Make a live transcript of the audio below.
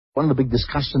One of the big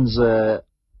discussions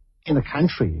in the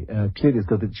country clearly is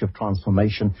the issue of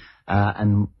transformation,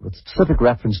 and with specific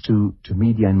reference to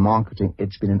media and marketing,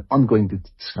 it's been an ongoing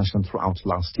discussion throughout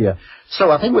last year.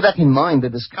 So I think with that in mind, the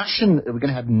discussion we're going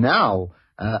to have now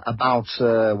about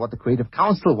what the Creative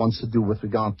Council wants to do with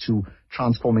regard to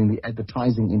transforming the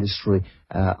advertising industry,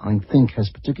 I think has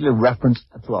particular reference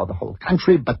throughout the whole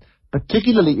country, but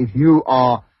particularly if you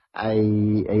are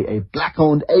a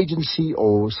black-owned agency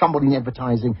or somebody in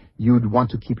advertising, you'd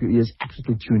want to keep your ears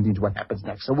absolutely tuned into what happens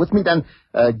next. So with me then,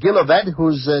 Gil Oved,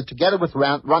 who's together with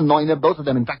Ron Neu-Ner, both of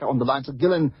them in fact are on the line. So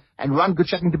Gil and Ron, good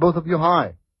chatting to both of you.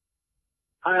 Hi.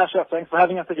 Hi Ashraf, thanks for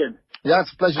having us again. Yeah,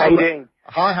 it's a pleasure. How are you doing?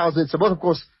 Hi, how's it? So both of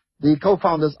course the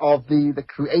co-founders of the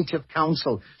Creative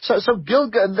Council. So Gil,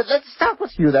 let's start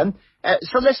with you then.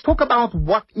 So let's talk about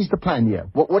what is the plan here.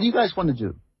 What do you guys want to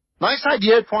do? Nice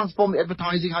idea, transform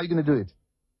advertising. How are you going to do it?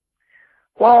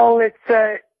 Well, it's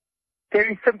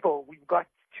very simple. We've got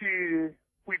to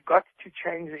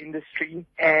change the industry,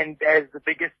 and as the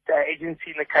biggest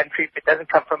agency in the country, if it doesn't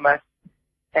come from us,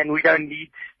 and we don't lead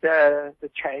the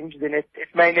change, then it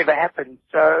may never happen.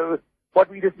 So what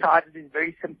we decided is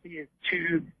very simply is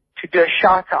to do a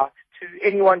shout out to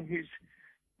anyone who's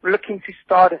looking to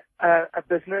start a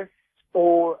business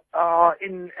or are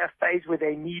in a phase where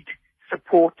they need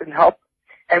support and help,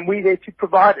 and we're there to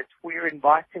provide it. We're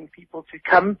inviting people to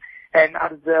come, and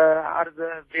out of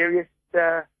the various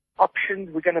options,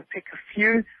 we're going to pick a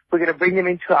few. We're going to bring them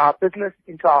into our business,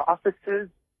 into our offices.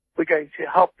 We're going to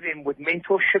help them with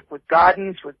mentorship, with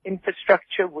guidance, with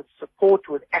infrastructure, with support,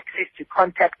 with access to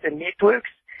contacts and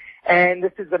networks. And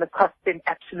this is going to cost them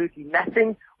absolutely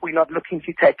nothing. We're not looking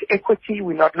to take equity.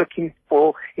 We're not looking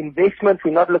for investment.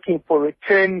 We're not looking for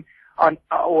return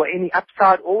or any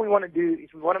upside. All we want to do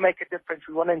is we want to make a difference.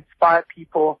 We want to inspire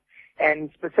people, and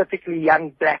specifically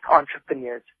young black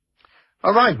entrepreneurs.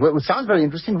 All right. Well, it sounds very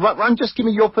interesting. Ron, just give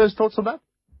me your first thoughts on that.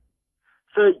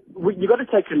 So you've got to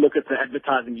take a look at the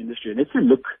advertising industry. And if you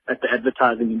look at the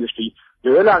advertising industry,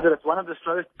 you realize that it's one of the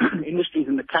slowest industries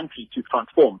in the country to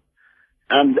transform.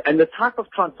 And the type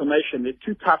of transformation, there are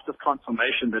two types of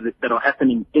transformation that are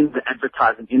happening in the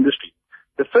advertising industry.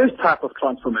 The first type of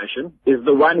transformation is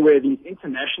the one where these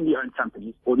internationally owned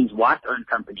companies or these white-owned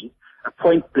companies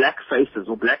appoint black faces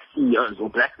or black CEOs or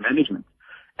black management.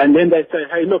 And then they say,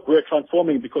 hey, look, we're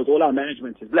transforming because all our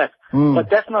management is black. But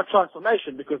that's not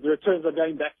transformation, because the returns are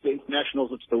going back to the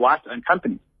internationals, which are the white-owned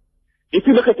companies. If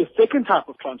you look at the second type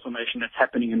of transformation that's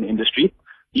happening in the industry,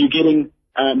 you're getting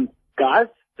guys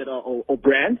that are or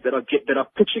brands that are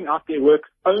pitching out their work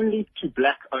only to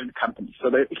black-owned companies. So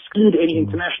they exclude any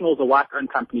internationals or white-owned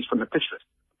companies from the pitch list.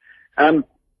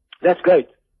 That's great.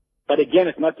 But again,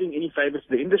 it's not doing any favors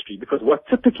to the industry, because what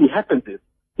typically happens is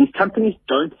these companies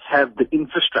don't have the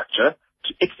infrastructure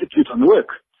to execute on the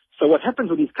work. So what happens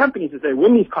with these companies is they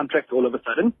win these contracts all of a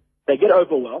sudden, they get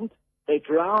overwhelmed, they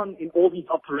drown in all these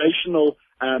operational,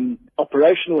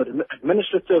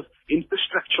 administrative,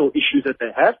 infrastructural issues that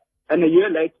they have, and a year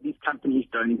later, these companies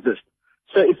don't exist.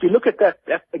 So if you look at that,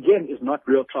 that again is not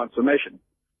real transformation.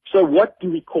 So what do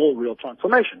we call real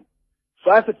transformation?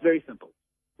 For us, it's very simple.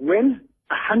 When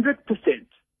 100%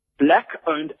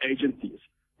 black-owned agencies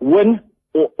win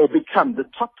or become the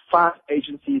top 5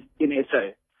 agencies in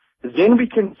SA, then we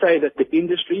can say that the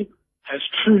industry has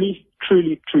truly,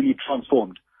 truly, truly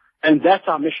transformed. And that's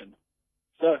our mission.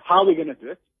 So how are we going to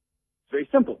do it? It's very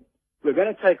simple. We're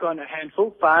going to take on a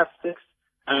handful, 5, 6,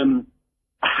 100%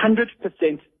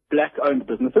 black-owned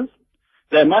businesses.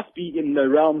 They must be in the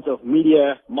realms of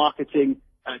media, marketing,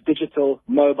 digital,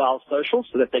 mobile, social,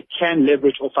 so that they can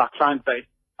leverage off our client base,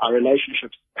 our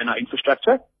relationships, and our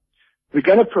infrastructure. We're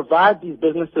going to provide these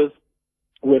businesses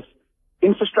with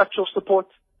infrastructural support,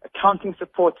 accounting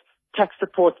support, tax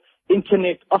support,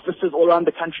 internet, offices all around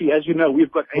the country. As you know,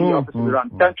 we've got 80 offices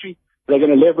around the country. They're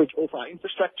going to leverage off our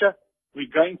infrastructure. We're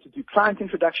going to do client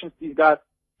introductions to these guys.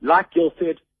 Like Gil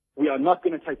said, we are not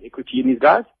going to take equity in these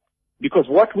guys, because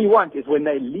what we want is when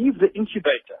they leave the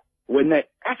incubator, when they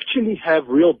actually have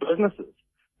real businesses,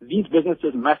 these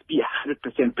businesses must be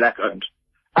 100% black-owned.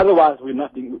 Otherwise,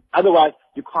 you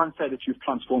can't say that you've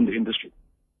transformed the industry.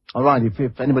 All right.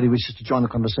 If anybody wishes to join the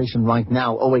conversation right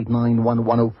now,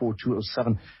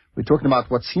 0891104207. We're talking about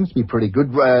what seems to be pretty good,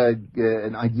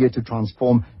 an idea to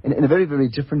transform in a very, very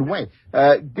different way.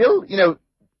 Bill,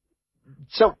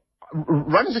 so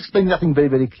Ron has explained nothing very,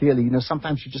 very clearly.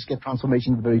 Sometimes you just get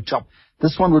transformation at the very top.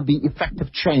 This one would be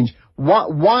effective change.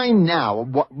 Why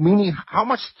now? Meaning, how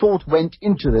much thought went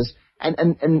into this?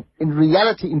 And in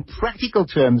reality, in practical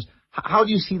terms, how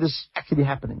do you see this actually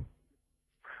happening?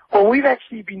 Well, we've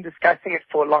actually been discussing it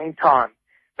for a long time.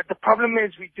 But the problem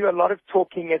is we do a lot of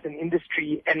talking as an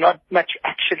industry and not much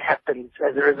action happens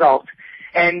as a result.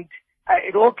 And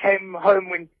it all came home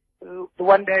when the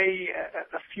one day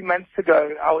a few months ago,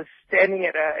 I was standing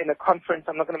in a conference,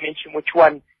 I'm not going to mention which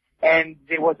one, and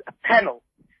there was a panel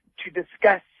to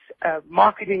discuss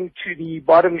marketing to the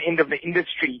bottom end of the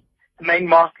industry, the main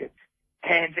market.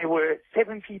 And there were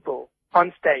 7 people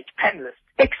on stage, panelists,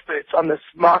 experts on this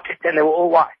market, and they were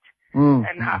all white.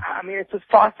 And I mean, it was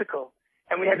farcical.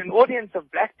 And we had an audience of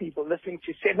black people listening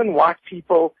to 7 white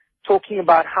people talking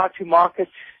about how to market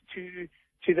to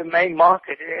the main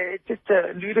market. It's just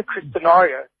a ludicrous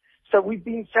scenario. So we've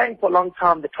been saying for a long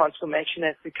time the transformation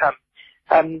has to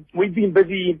come. We've been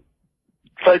busy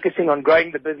focusing on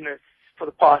growing the business for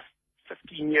the past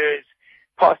 15 years.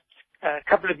 Past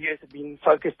couple of years have been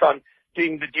focused on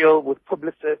doing the deal with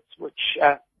Publicis, which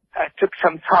took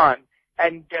some time.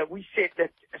 And we said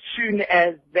that as soon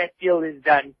as that deal is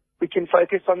done, we can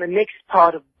focus on the next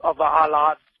part of our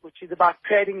lives, which is about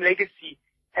creating legacy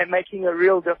and making a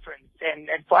real difference. And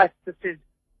for us, this is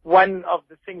one of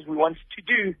the things we want to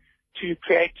do to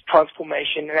create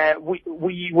transformation.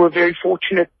 We were very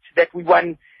fortunate that we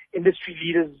won Industry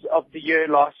Leaders of the Year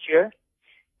last year.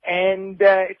 And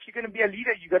if you're going to be a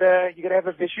leader, you gotta have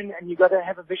a vision, and you gotta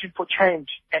have a vision for change.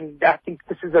 And I think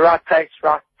this is the right place,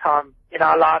 right time in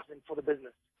our lives and for the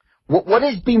business. What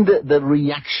has been the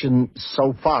reaction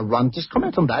so far, Ron? Just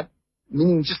comment on that.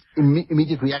 Meaning just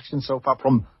immediate reaction so far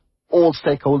from all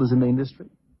stakeholders in the industry.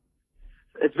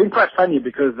 It's been quite funny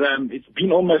because it's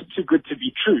been almost too good to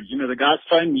be true. You know, the guys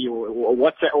phone me or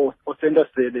WhatsApp or send us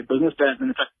their business plans, and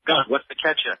it's like, God, what's the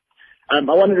catch here? I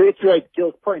want to reiterate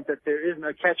Gil's point that there is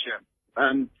no catch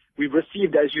here. We've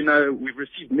received, as you know,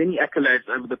 many accolades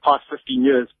over the past 15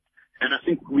 years. And I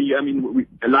think we,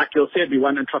 like Gil said, we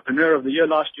won Entrepreneur of the Year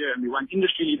last year, and we won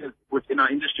Industry Leaders within our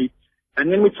industry.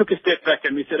 And then we took a step back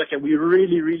and we said, okay, we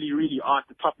really, really, really are at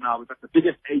the top now. We've got the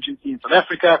biggest agency in South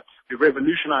Africa. We've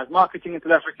revolutionized marketing in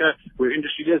South Africa. We're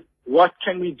industry leaders. What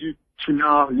can we do to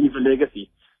now leave a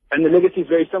legacy? And the legacy is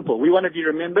very simple. We want to be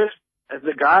remembered as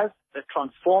the guys that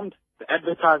transformed the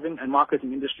advertising and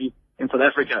marketing industry in South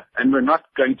Africa. And we're not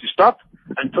going to stop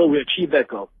until we achieve that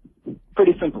goal.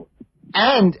 Pretty simple.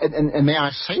 And may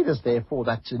I say this, therefore,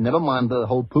 that never mind the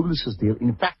whole Publicis deal.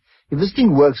 In fact, if this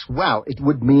thing works well, it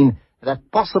would mean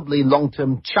that possibly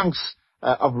long-term chunks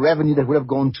of revenue that would have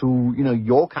gone to,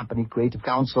 your company, Creative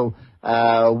Counsel,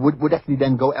 would actually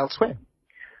then go elsewhere.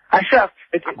 Ashraf,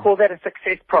 I call that a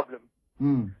success problem.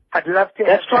 I'd love to.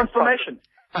 That's transformation.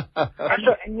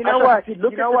 And you know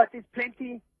what? There's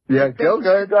plenty. Yeah, go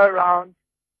around.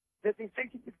 There's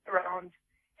plenty to go around,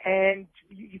 and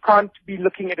you can't be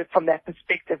looking at it from that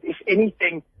perspective. If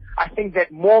anything, I think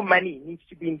that more money needs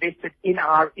to be invested in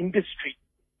our industry.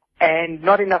 And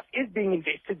not enough is being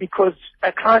invested because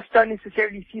clients don't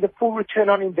necessarily see the full return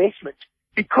on investment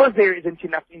because there isn't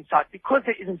enough insight, because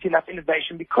there isn't enough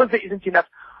innovation, because there isn't enough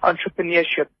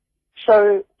entrepreneurship.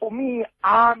 So for me,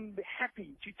 I'm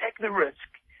happy to take the risk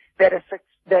that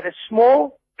a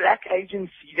small black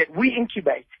agency that we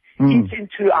incubate eats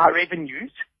into our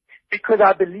revenues, because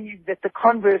I believe that the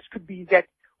converse could be that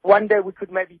one day we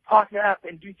could maybe partner up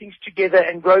and do things together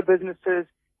and grow businesses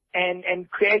and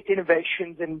create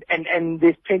innovations, and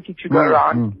there's plenty to go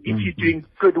around if you're doing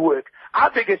good work.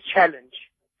 Our biggest challenge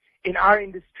in our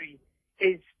industry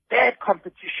is bad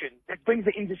competition that brings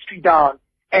the industry down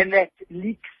and that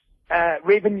leaks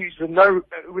revenues with no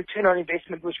return on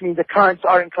investment, which means the clients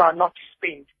are inclined not to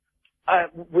spend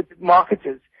with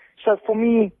marketers. So for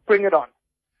me, bring it on.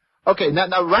 Okay, now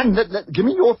Ran, give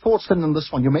me your thoughts then on this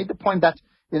one. You made the point that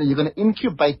you're going to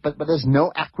incubate, but there's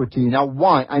no equity. Now,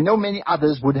 why? I know many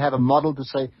others would have a model to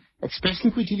say,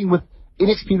 especially if we're dealing with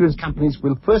inexperienced companies,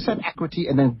 we'll first have equity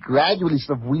and then gradually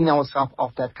sort of wean ourselves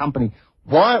off that company.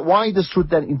 Why this route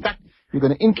then? In fact, you're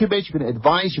going to incubate, you're going to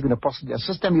advise, you're going to possibly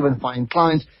assist them, you're going to find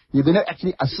clients, you're going to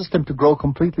actually assist them to grow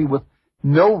completely with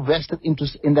no vested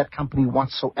interest in that company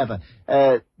whatsoever.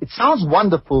 It sounds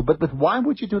wonderful, but why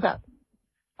would you do that?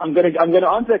 I'm going to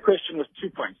answer that question with 2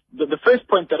 points. The first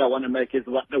point that I want to make is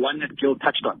the one that Gil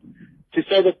touched on, to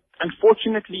say that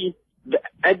unfortunately the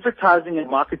advertising and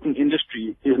marketing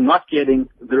industry is not getting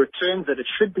the returns that it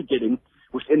should be getting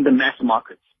within the mass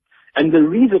markets. And the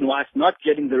reason why it's not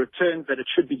getting the returns that it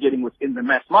should be getting within the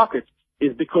mass markets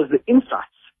is because the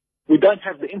insights, we don't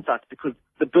have the insights because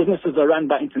the businesses are run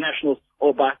by internationals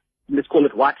or by, let's call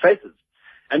it, white faces.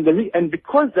 And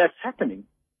because that's happening,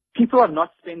 people are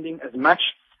not spending as much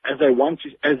as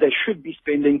they should be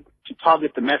spending to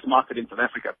target the mass market in South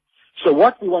Africa. So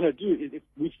what we want to do is, if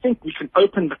we think we can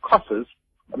open the coffers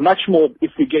much more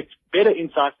if we get better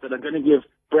insights that are going to give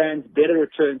brands better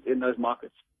returns in those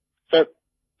markets.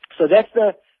 So that's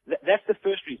the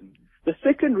first reason. The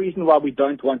second reason why we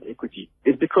don't want equity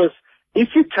is because if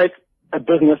you take a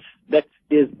business that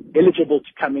is eligible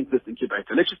to come into this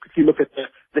incubator, let's just quickly look at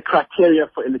the criteria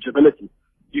for eligibility.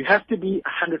 You have to be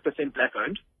 100% black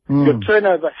owned. Your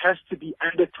turnover has to be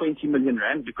under 20 million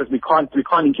rand because we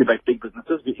can't incubate big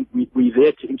businesses. We're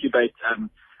there to incubate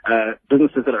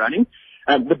businesses that are running.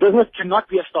 The business cannot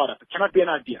be a startup. It cannot be an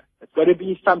idea. It's got to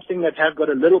be something that has got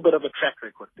a little bit of a track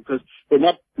record because we're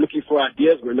not looking for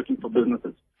ideas. We're looking for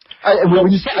businesses.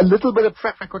 When you say a little bit of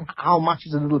track record, how much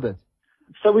is a little bit?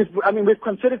 So we've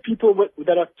considered people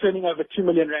that are turning over 2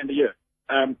 million rand a year,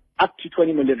 up to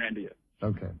 20 million rand a year.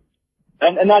 Okay.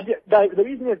 And the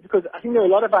reason is because I think there are a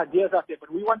lot of ideas out there,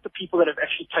 but we want the people that have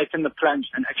actually taken the plunge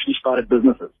and actually started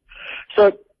businesses.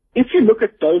 So if you look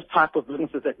at those type of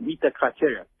businesses that meet that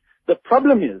criteria, the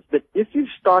problem is that if you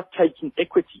start taking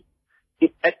equity,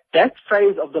 at that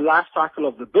phase of the life cycle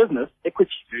of the business,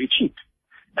 equity is very cheap.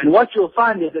 And what you'll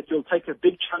find is that you'll take a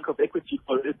big chunk of equity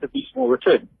for a relatively small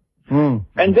return.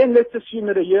 And then let's assume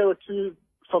that a year or two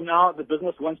from now, the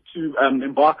business wants to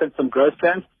embark on some growth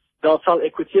plans. They'll sell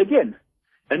equity again.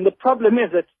 And the problem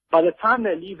is that by the time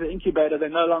they leave the incubator, they're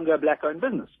no longer a black-owned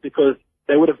business because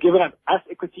they would have given us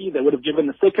equity, they would have given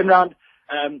the second round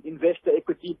investor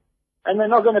equity, and they're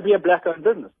not going to be a black-owned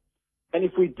business. And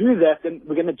if we do that, then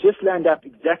we're going to just land up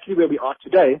exactly where we are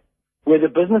today, where the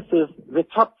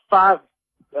top 5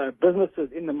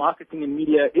 businesses in the marketing and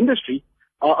media industry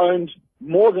are owned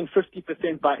more than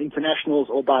 50% by internationals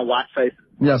or by white faces.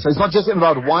 Yeah, so it's not just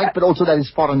about white, but also that is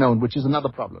foreign owned, which is another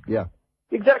problem. Yeah.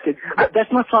 Exactly.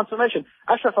 That's not transformation.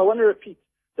 Ashraf, I want to repeat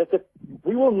that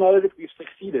we will know that we've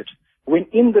succeeded when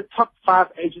in the top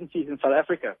 5 agencies in South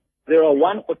Africa, there are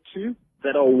 1 or 2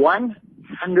 that are 100%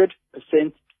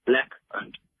 black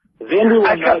owned. Then we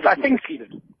will know that we've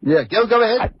succeeded. Yeah, go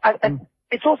ahead.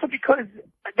 It's also because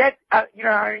that,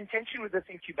 our intention with this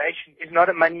incubation is not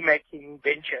a money-making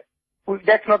venture.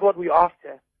 That's not what we're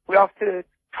after. We're after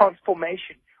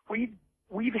transformation.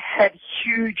 We've had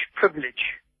huge privilege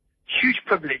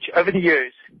over the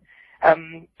years,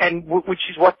 which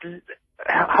is what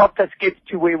helped us get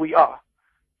to where we are.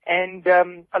 And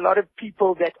a lot of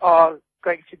people that are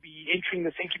going to be entering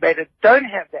this incubator don't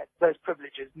have those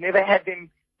privileges, never had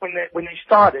them when they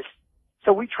started.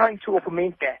 So we're trying to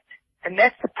augment that. And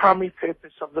that's the primary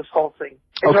purpose of this whole thing.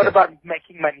 It's not about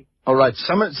making money. All right.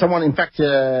 Someone, in fact,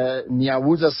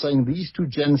 Nyawuza saying these two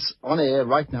gents on air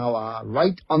right now are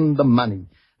right on the money.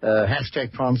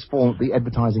 Hashtag transform the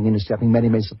advertising industry. I think many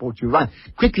may support you. Right.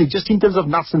 Quickly, just in terms of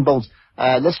nuts and bolts,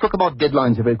 let's talk about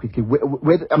deadlines very quickly.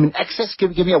 Access,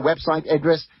 give me a website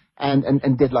address and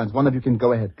deadlines. One of you can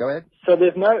go ahead. Go ahead. So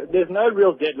there's no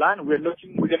real deadline. We're going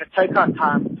to take our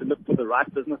time to look for the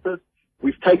right businesses.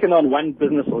 We've taken on 1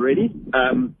 business already,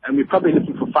 and we're probably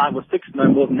looking for 5 or 6, no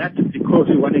more than that, because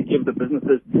we want to give the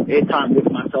businesses airtime with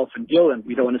myself and Gil, and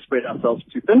we don't want to spread ourselves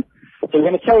too thin. So we're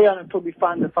going to carry on until we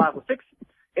find the 5 or 6.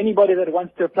 Anybody that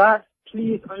wants to apply,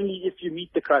 please only if you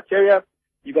meet the criteria.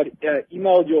 You got to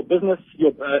email your business,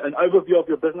 an overview of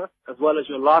your business, as well as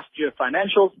your last year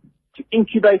financials to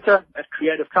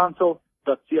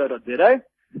incubator@creativecounsel.co.za.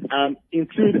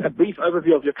 Include a brief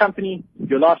overview of your company,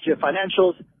 your last year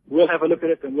financials. We'll have a look at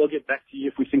it and we'll get back to you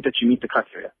if we think that you meet the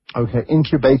criteria. Okay,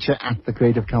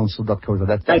 incubator@thecreativecounsel.co.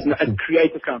 That's at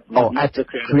Creative Counsel. Oh, at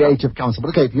Creative Counsel.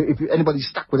 But okay, if anybody's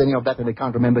stuck with any of that and they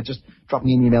can't remember, just drop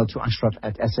me an email to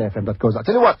ashraf@safm.co. I'll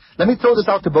tell you what, let me throw this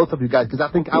out to both of you guys, because I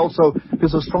think I also feel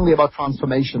so strongly about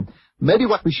transformation. Maybe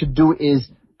what we should do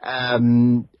is,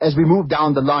 as we move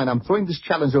down the line, I'm throwing this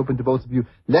challenge open to both of you.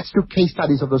 Let's do case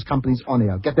studies of those companies on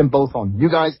air. Get them both on, you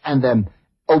guys and them,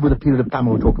 over the period of time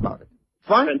we'll talk about it.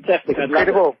 Fine? Fantastic.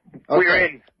 Incredible. Okay. We're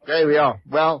in. There we are.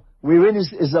 Well, We're In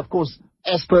is of course,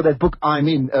 as per that book I'm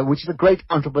In, which is a great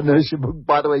entrepreneurship book,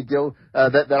 by the way, Gil,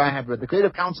 that I have read. The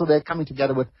Creative Counsel, they're coming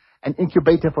together with an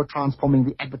incubator for transforming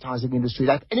the advertising industry.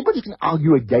 That anybody can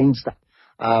argue against that,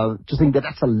 to think that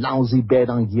that's a lousy, bad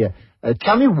idea.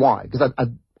 Tell me why, because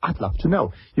I'd love to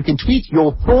know. You can tweet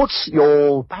your thoughts,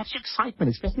 perhaps your excitement,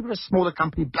 especially with a smaller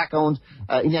company, black-owned,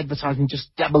 in advertising,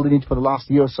 just dabbled in it for the last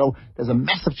year or so. There's a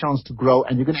massive chance to grow,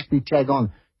 and you can actually tag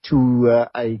on to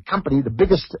a company, the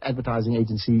biggest advertising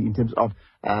agency in terms of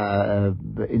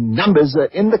in numbers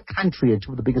in the country, and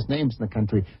two of the biggest names in the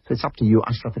country. So it's up to you,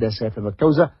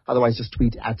 Ashraf@safm.co. Otherwise, just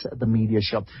tweet at The Media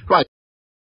Show. Right.